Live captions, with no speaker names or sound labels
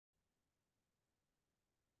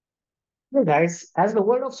Hey guys, as the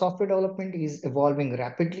world of software development is evolving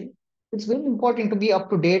rapidly, it's very important to be up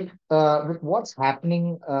to date with what's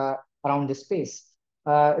happening around this space.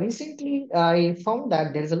 Recently, I found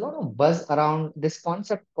that there is a lot of buzz around this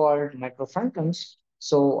concept called micro frontends.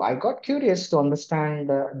 So I got curious to understand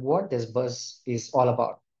what this buzz is all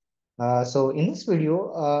about. So in this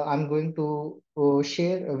video, I'm going to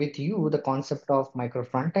share with you the concept of micro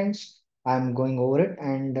frontends. I'm going over it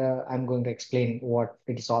and I'm going to explain what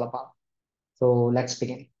it is all about. So let's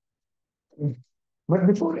begin. But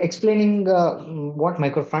before explaining what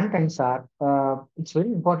micro frontends are, it's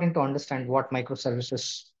very important to understand what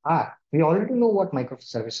microservices are. We already know what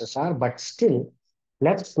microservices are, but still,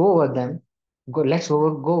 let's go over them. Go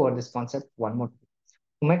over this concept one more.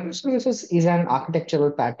 Microservices is an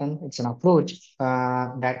architectural pattern. It's an approach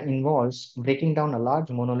that involves breaking down a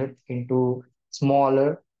large monolith into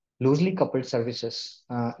smaller, loosely coupled services.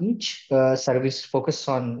 Each service focuses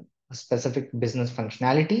on a specific business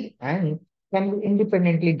functionality and can be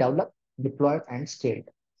independently developed, deployed, and scaled.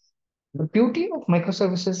 The beauty of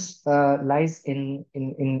microservices lies in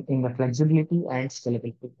the flexibility and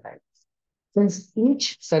scalability. Right? Since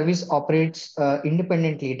each service operates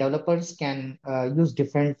independently, developers can use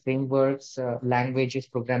different frameworks, languages,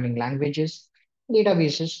 programming languages,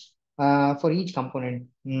 databases for each component,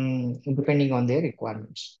 depending on their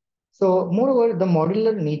requirements. So, moreover, the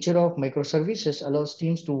modular nature of microservices allows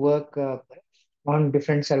teams to work on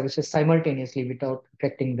different services simultaneously without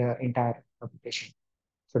affecting the entire application.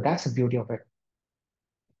 So, that's the beauty of it.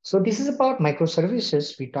 So this is about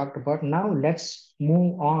microservices we talked about. Now let's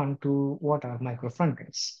move on to what are micro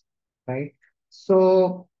frontends, right?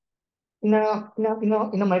 So in a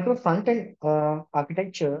micro frontend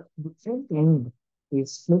architecture, the front end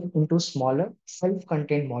is split into smaller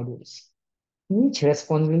self-contained modules, each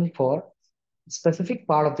responsible for specific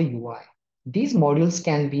part of the UI. These modules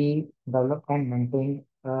can be developed and maintained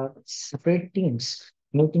separate teams,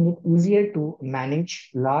 making it easier to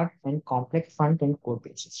manage large and complex front-end code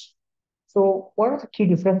bases. So, what are the key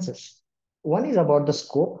differences? One is about the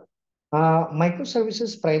scope.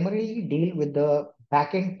 Microservices primarily deal with the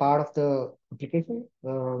backend part of the application.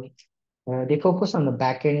 They focus on the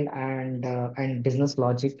backend and business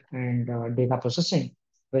logic and data processing,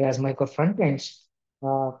 whereas micro frontends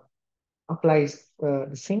uh, applies the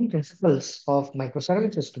same principles of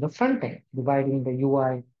microservices to the front end, dividing the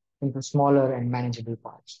UI into smaller and manageable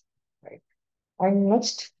parts. Right. And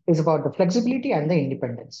next is about the flexibility and the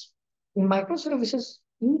independence. In microservices,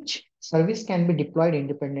 each service can be deployed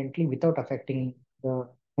independently without affecting the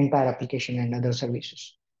entire application and other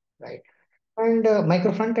services, right? And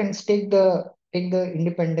micro front ends take the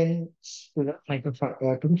independence to the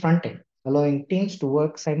to the front end, allowing teams to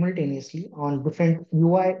work simultaneously on different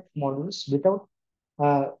UI models without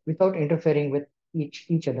interfering with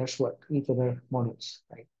each other's work, each other models,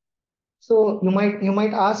 right? So you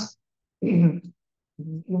might ask you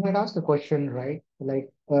might ask the question, right?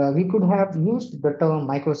 Like we could have used the term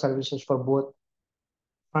microservices for both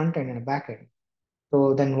front end and back end.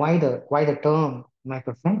 So then why the term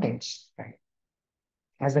micro front ends, right?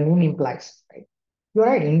 As the name implies, right? You're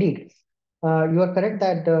right, indeed. You are correct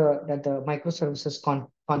that the microservices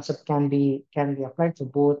concept can be applied to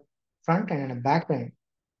both front end and a back end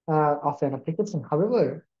of an application.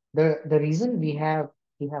 However, the reason we have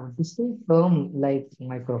a distinct term like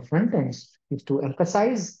micro frontends is to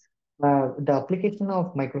emphasize the application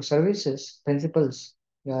of microservices principles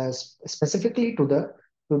specifically to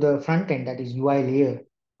the front end, that is UI layer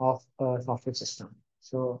of a software system.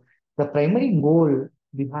 So the primary goal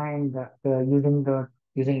behind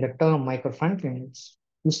using the term micro frontends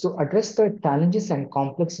is to address the challenges and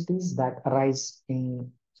complexities that arise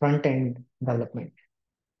in front end development,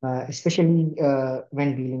 especially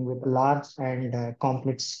when dealing with large and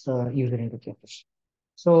complex user interfaces.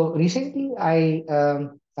 So recently, I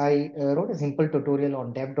wrote a simple tutorial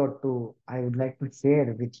on dev.to. I would like to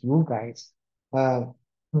share with you guys. Uh,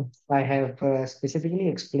 I have specifically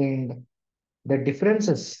explained the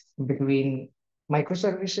differences between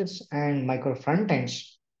microservices and micro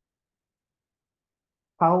frontends,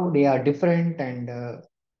 how they are different, and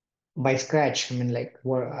by scratch. I mean, like,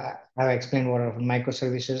 I've explained what are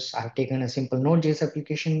microservices. I've taken a simple Node.js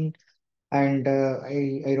application and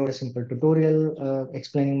I wrote a simple tutorial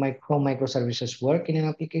explaining how microservices work in an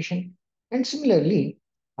application. And similarly,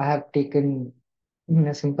 I have taken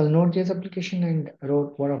a simple Node.js application and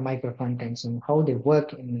wrote what are micro frontends and how they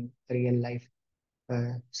work in real life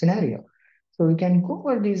scenario. So we can go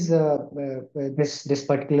over this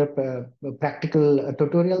particular practical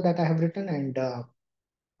tutorial that I have written, and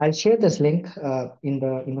I'll share this link in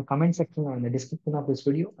the comment section or in the description of this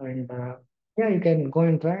video. And yeah, you can go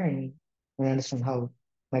and try and and understand how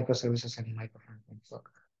microservices and micro frontends work.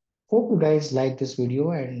 Hope you guys like this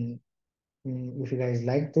video, and if you guys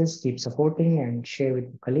like this, keep supporting and share with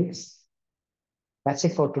your colleagues. That's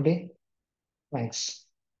it for today. Thanks.